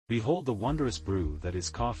Behold the wondrous brew that is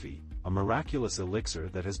coffee, a miraculous elixir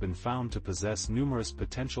that has been found to possess numerous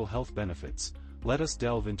potential health benefits. Let us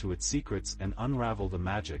delve into its secrets and unravel the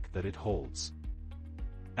magic that it holds.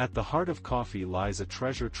 At the heart of coffee lies a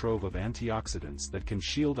treasure trove of antioxidants that can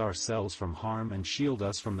shield our cells from harm and shield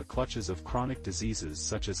us from the clutches of chronic diseases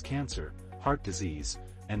such as cancer, heart disease,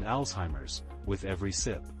 and Alzheimer's, with every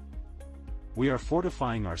sip. We are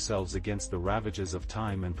fortifying ourselves against the ravages of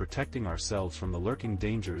time and protecting ourselves from the lurking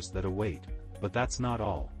dangers that await. But that's not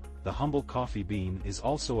all. The humble coffee bean is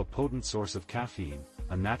also a potent source of caffeine,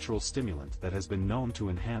 a natural stimulant that has been known to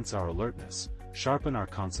enhance our alertness, sharpen our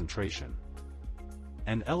concentration,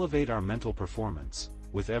 and elevate our mental performance.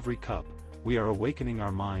 With every cup, we are awakening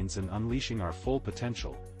our minds and unleashing our full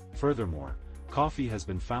potential. Furthermore, coffee has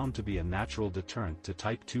been found to be a natural deterrent to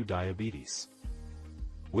type 2 diabetes,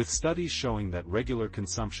 with studies showing that regular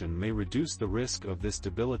consumption may reduce the risk of this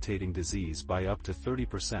debilitating disease by up to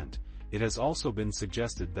 30%. It has also been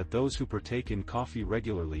suggested that those who partake in coffee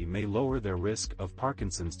regularly may lower their risk of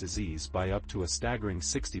Parkinson's disease by up to a staggering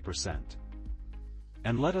 60%.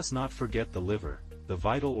 And let us not forget the liver, the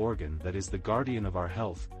vital organ that is the guardian of our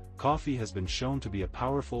health. Coffee has been shown to be a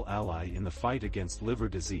powerful ally in the fight against liver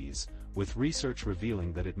disease, with research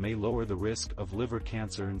revealing that it may lower the risk of liver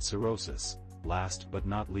cancer and cirrhosis. Last but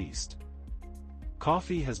not least,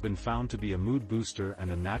 coffee has been found to be a mood booster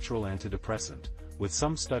and a natural antidepressant, with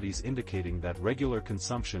some studies indicating that regular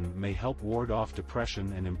consumption may help ward off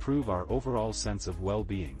depression and improve our overall sense of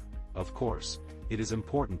well-being. Of course, it is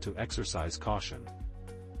important to exercise caution,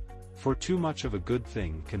 for too much of a good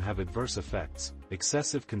thing can have adverse effects.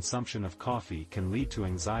 Excessive consumption of coffee can lead to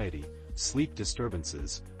anxiety, sleep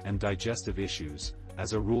disturbances, and digestive issues.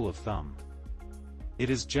 As a rule of thumb, it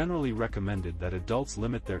is generally recommended that adults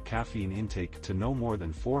limit their caffeine intake to no more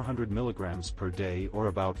than 400 milligrams per day, or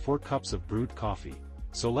about 4 cups of brewed coffee.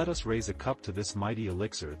 So let us raise a cup to this mighty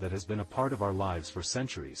elixir that has been a part of our lives for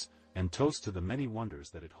centuries, and toast to the many wonders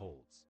that it holds.